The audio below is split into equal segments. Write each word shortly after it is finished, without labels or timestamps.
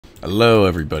Hello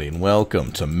everybody and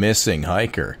welcome to Missing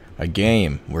Hiker, a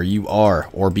game where you are,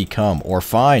 or become, or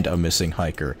find a missing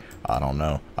hiker. I don't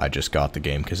know, I just got the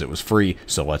game because it was free,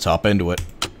 so let's hop into it.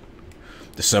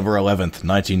 December 11th,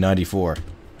 1994.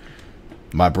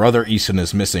 My brother Eason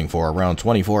is missing for around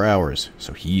 24 hours,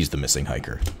 so he's the missing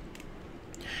hiker.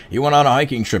 He went on a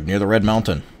hiking trip near the Red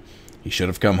Mountain. He should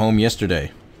have come home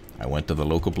yesterday. I went to the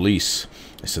local police.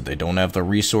 They said they don't have the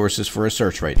resources for a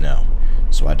search right now,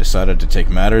 so I decided to take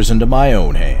matters into my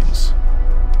own hands.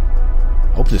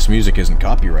 Hope this music isn't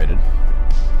copyrighted.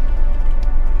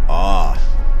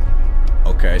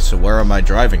 Okay, so where am I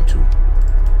driving to?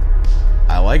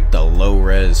 I like the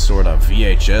low-res, sort of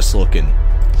VHS-looking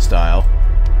style.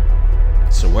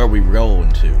 So where are we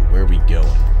rolling to? Where are we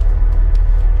going?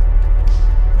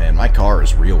 Man, my car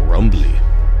is real rumbly.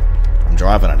 I'm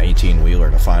driving an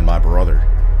 18-wheeler to find my brother.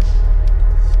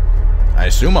 I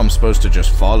assume I'm supposed to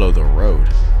just follow the road,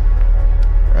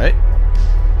 right?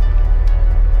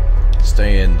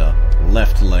 Stay in the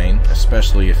left lane,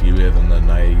 especially if you live in the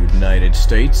United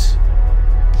States.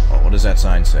 Oh, what does that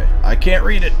sign say? I can't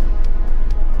read it.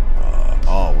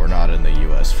 Oh, we're not in the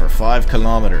U.S. For 5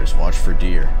 kilometers, watch for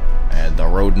deer. And the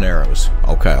road narrows.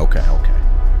 Okay.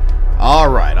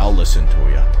 Alright, I'll listen to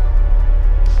you.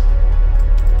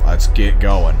 Let's get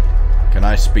going. Can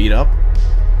I speed up?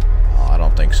 Oh, I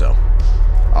don't think so.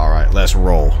 Alright, let's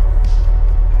roll.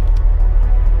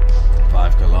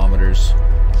 5 kilometers.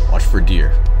 Watch for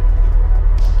deer.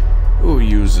 Who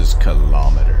uses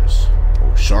kilometers?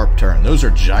 Oh, sharp turn. Those are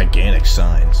gigantic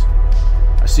signs.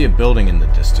 I see a building in the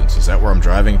distance. Is that where I'm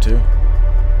driving to?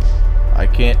 I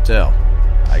can't tell.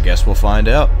 I guess we'll find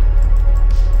out.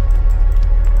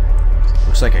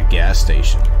 Looks like a gas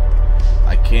station.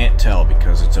 I can't tell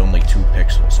because it's only 2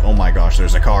 pixels. Oh my gosh,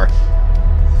 there's a car.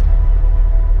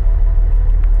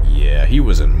 Yeah, he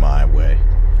was in my way.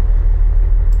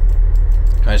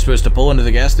 Am I supposed to pull into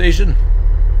the gas station?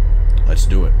 Let's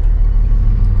do it.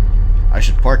 I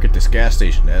should park at this gas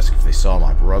station to ask if they saw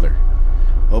my brother.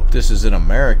 Hope this is an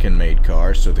American-made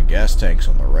car, so the gas tank's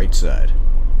on the right side.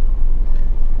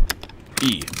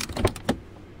 E.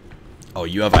 Oh,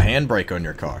 you have a handbrake on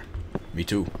your car. Me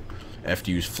too. Have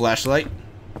to use flashlight?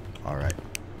 Alright.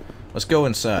 Let's go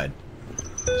inside.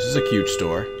 This is a cute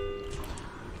store.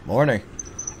 Morning.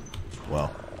 Well,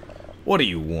 what do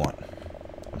you want?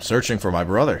 I'm searching for my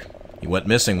brother. He went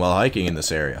missing while hiking in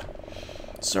this area.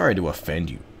 Sorry to offend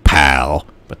you, pal,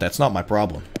 but that's not my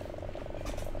problem.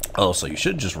 Oh, so you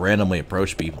should just randomly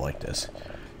approach people like this,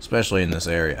 especially in this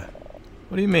area.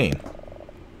 What do you mean?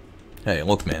 Hey,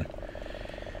 look, man.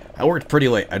 I worked pretty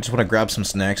late. I just want to grab some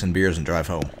snacks and beers and drive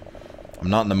home. I'm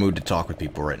not in the mood to talk with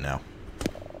people right now.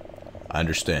 I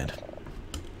understand.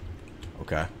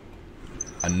 Okay.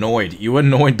 Annoyed. You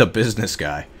annoyed the business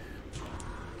guy.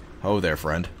 Oh there,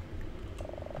 friend.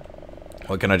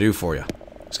 What can I do for you?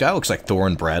 This guy looks like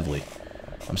Thorne Bradley.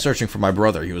 I'm searching for my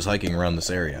brother. He was hiking around this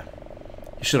area.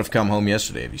 He should have come home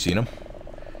yesterday. Have you seen him?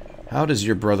 How does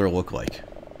your brother look like?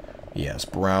 He has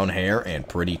brown hair and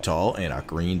pretty tall and a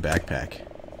green backpack.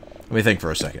 Let me think for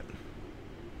a second.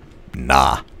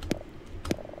 Nah.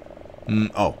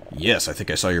 Oh, yes, I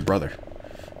think I saw your brother.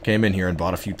 Came in here and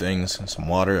bought a few things, some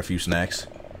water, a few snacks.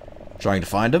 Trying to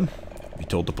find him? Have you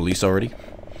told the police already?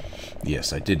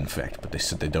 Yes, I did in fact, but they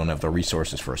said they don't have the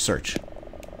resources for a search.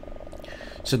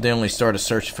 Said they only start a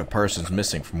search if a person's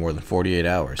missing for more than 48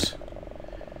 hours.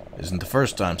 Isn't the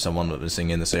first time someone went missing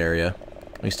in this area.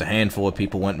 At least a handful of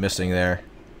people went missing there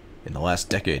in the last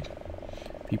decade.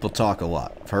 People talk a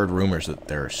lot. I've heard rumors that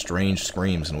there are strange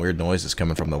screams and weird noises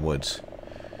coming from the woods.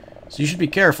 So you should be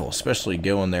careful, especially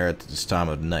going there at this time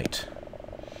of night.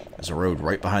 There's a road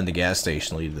right behind the gas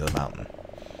station leading to the mountain.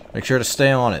 Make sure to stay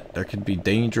on it. There could be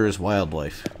dangerous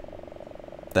wildlife.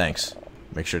 Thanks.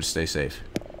 Make sure to stay safe.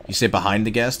 You say behind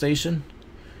the gas station?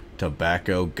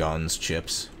 Tobacco, guns,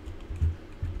 chips.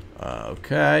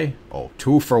 Okay. Oh,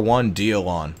 2-for-1 deal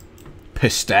on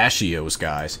pistachios,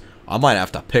 guys. I might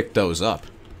have to pick those up.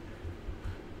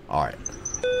 Alright.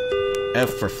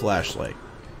 F for flashlight.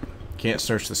 Can't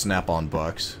search the Snap-on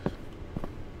box.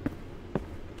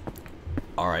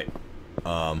 Alright.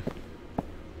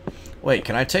 Wait,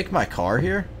 can I take my car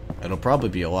here? It'll probably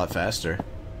be a lot faster.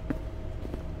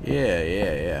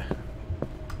 Yeah.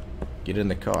 Get in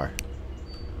the car.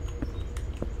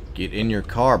 Get in your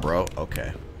car, bro.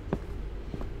 Okay.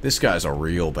 This guy's a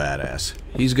real badass.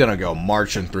 He's gonna go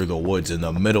marching through the woods in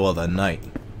the middle of the night.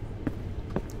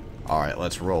 Alright,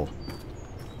 let's roll.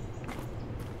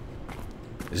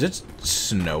 Is it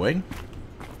snowing?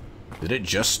 Did it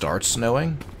just start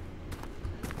snowing?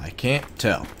 I can't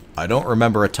tell. I don't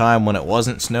remember a time when it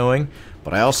wasn't snowing,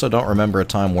 but I also don't remember a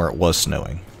time where it was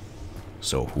snowing.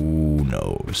 So who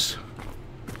knows?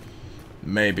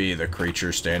 Maybe the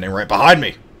creature standing right behind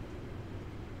me.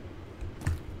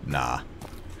 Nah.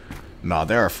 Nah,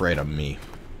 they're afraid of me.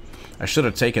 I should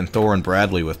have taken Thor and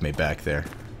Bradley with me back there.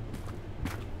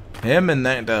 Him and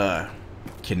that,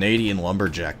 Canadian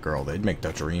lumberjack girl, they'd make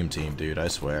the dream team, dude, I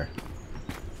swear.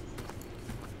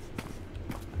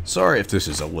 Sorry if this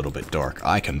is a little bit dark.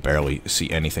 I can barely see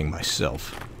anything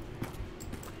myself.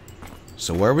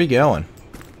 So where are we going?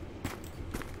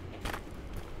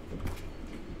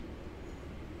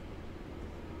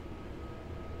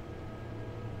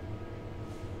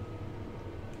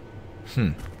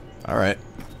 Alright.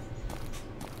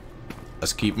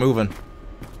 Let's keep moving.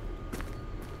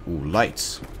 Ooh,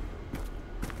 lights.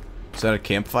 Is that a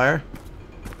campfire?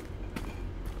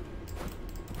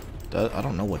 I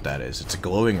don't know what that is. It's a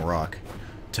glowing rock.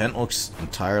 Tent looks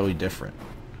entirely different.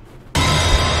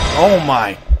 Oh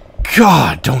my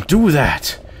god, don't do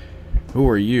that! Who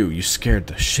are you? You scared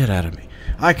the shit out of me.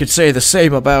 I could say the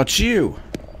same about you.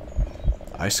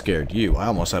 I scared you. I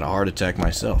almost had a heart attack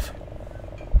myself.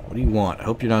 What do you want? I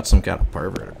hope you're not some kind of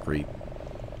pervert or creep.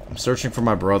 I'm searching for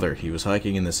my brother. He was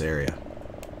hiking in this area.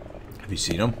 Have you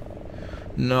seen him?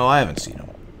 No, I haven't seen him.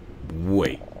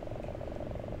 Wait.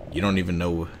 You don't even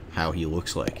know how he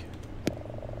looks like.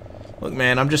 Look,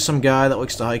 man, I'm just some guy that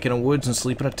likes to hike in the woods and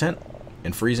sleep in a tent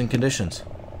in freezing conditions.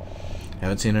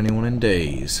 Haven't seen anyone in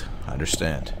days. I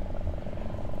understand.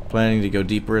 Planning to go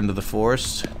deeper into the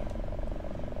forest?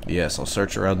 Yes, I'll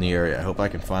search around the area. I hope I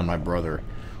can find my brother,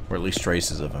 or at least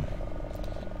traces of him.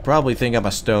 Probably think I'm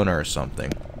a stoner or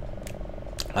something.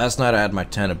 Last night I had my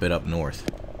tent a bit up north,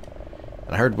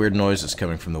 and I heard weird noises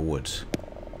coming from the woods.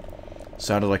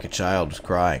 Sounded like a child was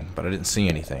crying, but I didn't see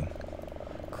anything.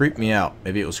 Creeped me out.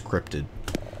 Maybe it was a cryptid.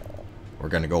 We're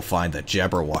gonna go find the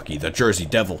Jabberwocky, the Jersey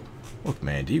Devil. Look,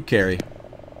 man, do you carry?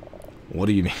 What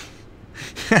do you mean?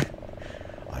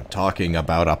 I'm talking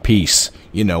about a piece.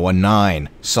 You know, a 9.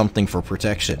 Something for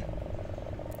protection.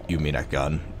 You mean a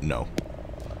gun? No.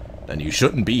 Then you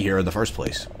shouldn't be here in the first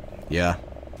place. Yeah,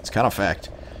 it's kind of fact.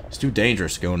 It's too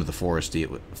dangerous to go into the forest,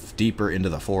 deeper into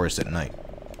the forest at night.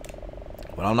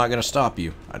 But I'm not going to stop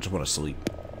you. I just want to sleep.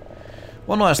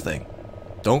 One last thing.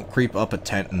 Don't creep up a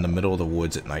tent in the middle of the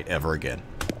woods at night ever again.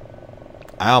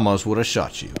 I almost would have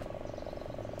shot you.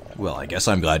 Well, I guess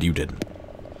I'm glad you didn't.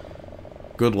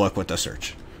 Good luck with the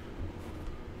search.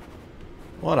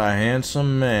 What a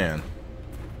handsome man.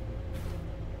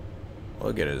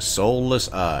 Look at his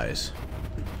soulless eyes.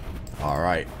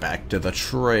 Alright, back to the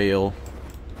trail.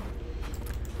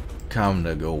 Come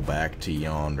to go back to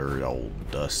yonder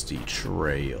old dusty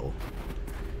trail.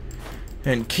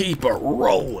 And keep it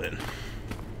rolling.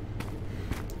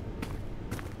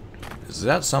 Is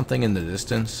that something in the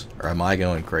distance? Or am I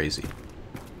going crazy?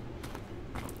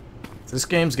 If this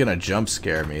game's gonna jump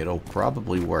scare me, it'll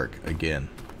probably work again.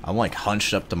 I'm like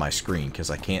hunched up to my screen because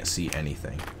I can't see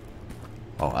anything.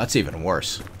 Oh, that's even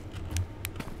worse.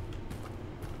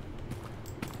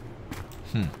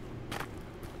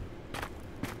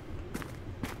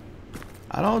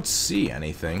 I don't see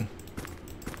anything.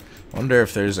 Wonder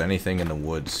if there's anything in the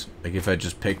woods. Like if I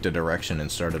just picked a direction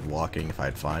and started walking, if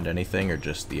I'd find anything, or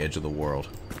just the edge of the world.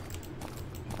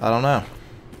 I don't know.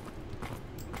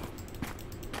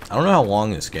 I don't know how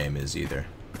long this game is either.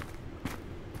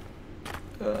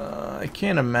 I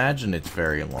can't imagine it's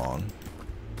very long.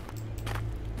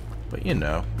 But you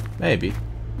know, maybe.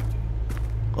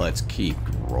 Let's keep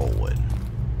rolling.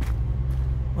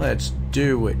 Let's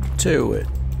do it to it.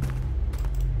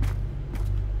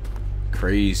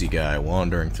 Crazy guy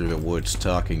wandering through the woods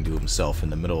talking to himself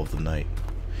in the middle of the night.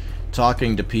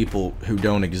 Talking to people who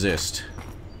don't exist.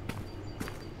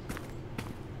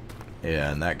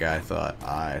 Yeah, and that guy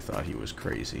I thought he was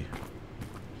crazy.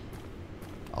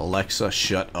 Alexa,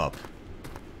 shut up.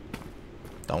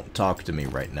 Don't talk to me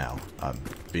right now. I'm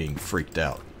being freaked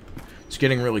out. It's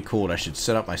getting really cold. I should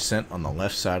set up my scent on the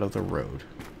left side of the road.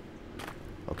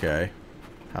 Okay.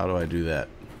 How do I do that?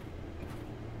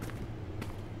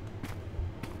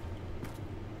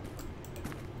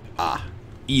 Ah.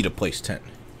 E to place tent.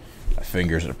 My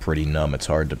fingers are pretty numb. It's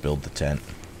hard to build the tent.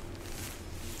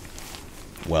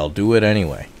 Well, do it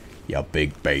anyway, you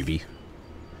big baby.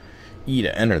 E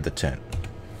to enter the tent.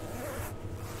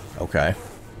 Okay.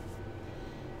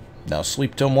 Now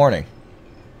sleep till morning.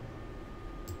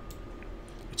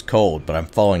 It's cold, but I'm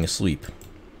falling asleep.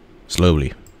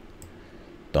 Slowly.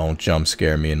 Don't jump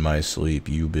scare me in my sleep,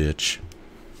 you bitch.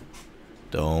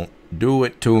 Don't do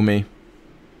it to me.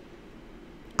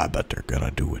 I bet they're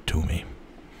gonna do it to me.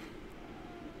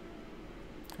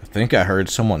 I think I heard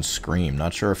someone scream.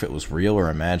 Not sure if it was real or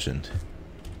imagined.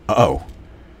 Uh-oh.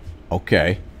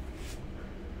 Okay.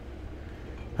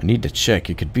 I need to check.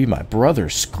 It could be my brother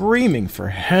screaming for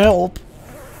help.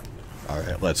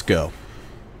 Alright, let's go.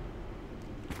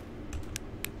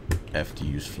 Have to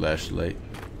use flashlight.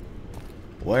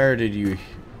 Where did you...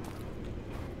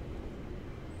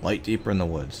 Light deeper in the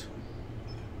woods.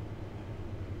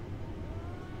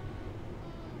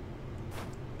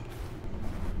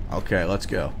 Okay, let's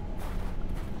go.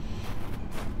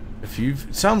 If you've...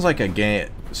 It sounds like a game...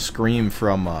 Scream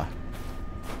from,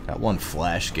 that one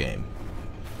Flash game.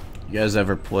 You guys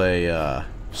ever play,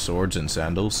 Swords and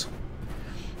Sandals?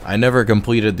 I never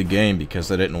completed the game because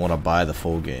I didn't want to buy the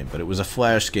full game. But it was a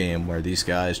Flash game where these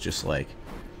guys just, like...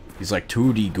 These, like,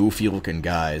 2D goofy-looking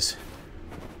guys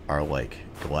are, like,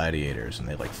 gladiators. And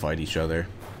they, like, fight each other.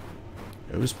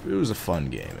 It was a fun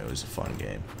game. It was a fun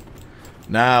game.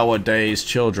 Nowadays,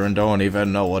 children don't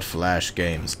even know what Flash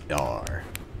games are.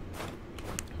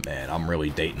 Man, I'm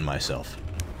really dating myself.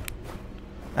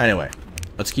 Anyway,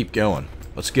 let's keep going.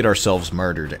 Let's get ourselves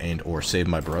murdered and or save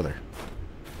my brother.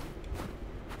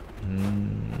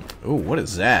 Oh, what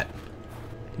is that?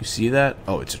 You see that?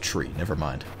 Oh, it's a tree. Never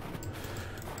mind.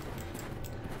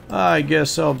 I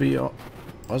guess I'll be...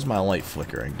 Why's my light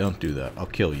flickering? Don't do that. I'll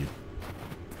kill you.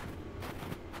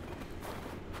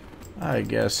 I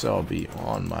guess I'll be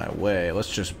on my way.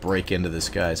 Let's just break into this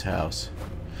guy's house.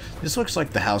 This looks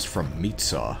like the house from Meat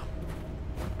Saw.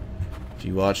 If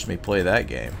you watched me play that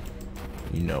game,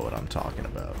 you know what I'm talking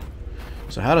about.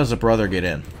 So how does a brother get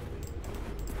in?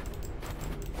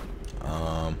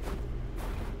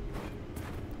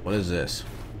 What is this?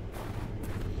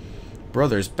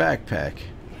 Brother's backpack.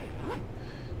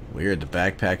 Weird, the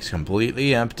backpack's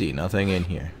completely empty. Nothing in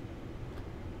here.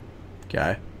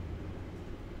 Okay.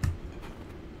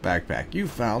 Backpack. You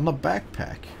found the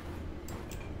backpack.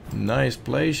 Nice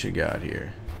place you got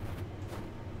here.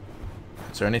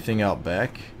 Is there anything out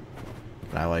back?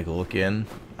 Can I, like, look in?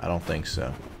 I don't think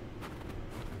so.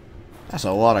 That's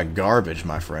a lot of garbage,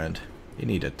 my friend. You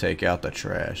need to take out the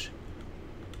trash.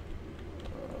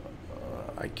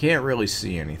 I can't really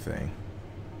see anything.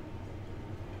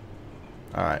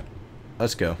 Alright.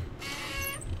 Let's go.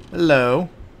 Hello?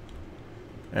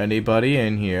 Anybody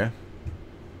in here?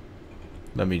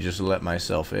 Let me just let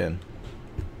myself in.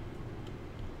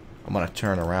 I'm gonna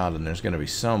turn around and there's gonna be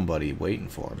somebody waiting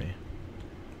for me.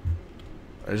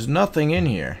 There's nothing in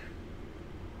here.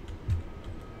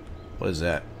 What is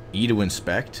that? E to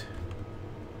inspect?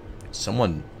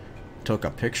 Someone took a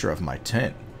picture of my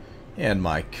tent and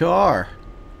my car.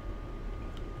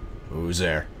 Who's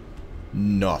there?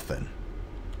 Nothing.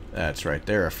 That's right,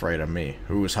 they're afraid of me.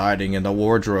 Who's hiding in the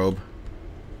wardrobe?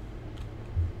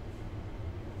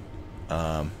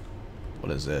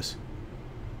 What is this?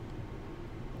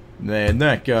 Man,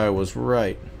 that guy was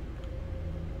right.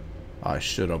 I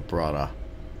should have brought a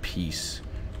piece.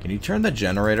 Can you turn the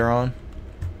generator on?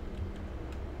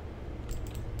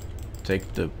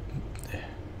 Take the...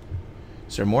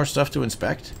 Is there more stuff to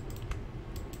inspect?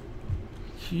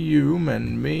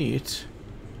 Human meat.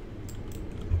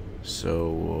 So,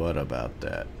 what about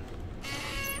that?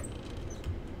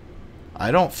 I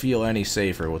don't feel any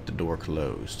safer with the door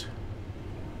closed.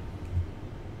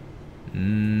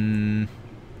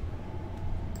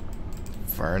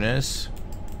 Furnace.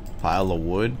 Pile of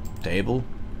wood. Table.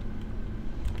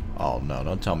 Oh no,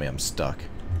 don't tell me I'm stuck.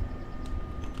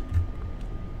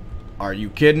 Are you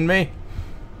kidding me?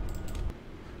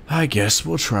 I guess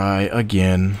we'll try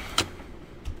again.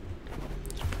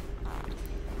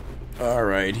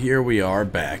 Alright, here we are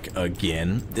back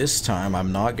again. This time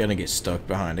I'm not gonna get stuck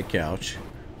behind a couch.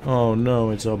 Oh no,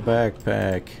 it's a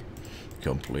backpack.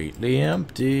 Completely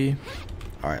empty.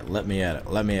 Alright, let me at it.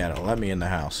 Let me at it. Let me in the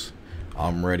house.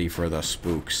 I'm ready for the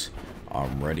spooks.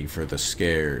 I'm ready for the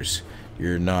scares.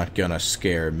 You're not gonna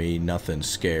scare me. Nothing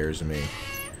scares me.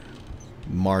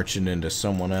 Marching into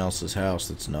someone else's house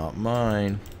that's not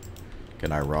mine.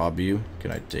 Can I rob you?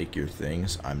 Can I take your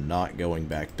things? I'm not going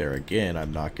back there again.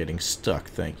 I'm not getting stuck.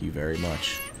 Thank you very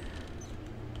much.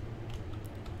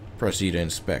 Proceed to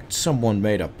inspect. Someone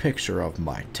made a picture of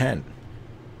my tent.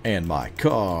 And my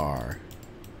car.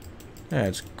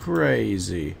 That's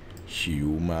crazy.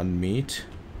 Human meat?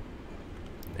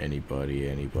 Anybody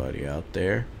out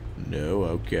there? No?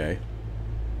 Okay.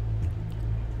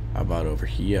 How about over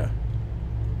here?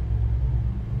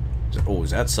 Oh,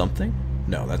 is that something?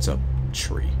 No, that's a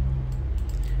tree.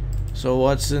 So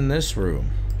what's in this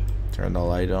room? Turn the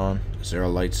light on. Is there a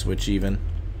light switch even?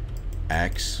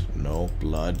 Axe? No.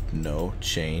 Blood? No.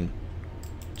 Chain?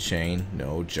 Chain?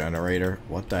 No. Generator?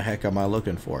 What the heck am I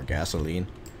looking for? Gasoline?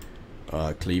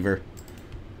 Cleaver?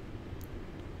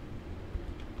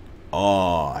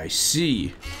 Oh, I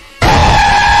see. Oh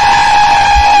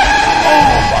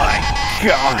my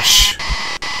gosh!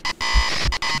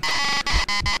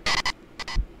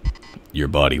 Your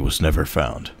body was never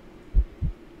found.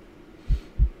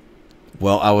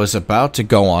 Well, I was about to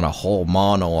go on a whole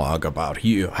monologue about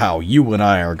how you and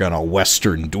I are gonna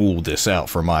Western duel this out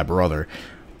for my brother.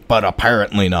 But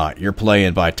apparently not. You're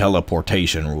playing by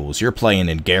teleportation rules. You're playing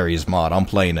in Gary's mod. I'm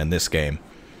playing in this game.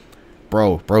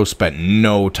 Bro spent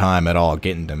no time at all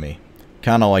getting to me.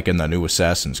 Kinda like in the new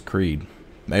Assassin's Creed.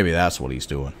 Maybe that's what he's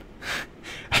doing.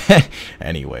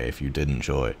 Anyway, if you did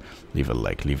enjoy, leave a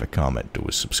like, leave a comment, do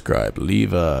a subscribe,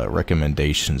 leave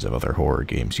recommendations of other horror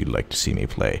games you'd like to see me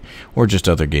play, or just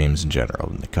other games in general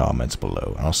in the comments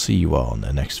below. And I'll see you all in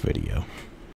the next video.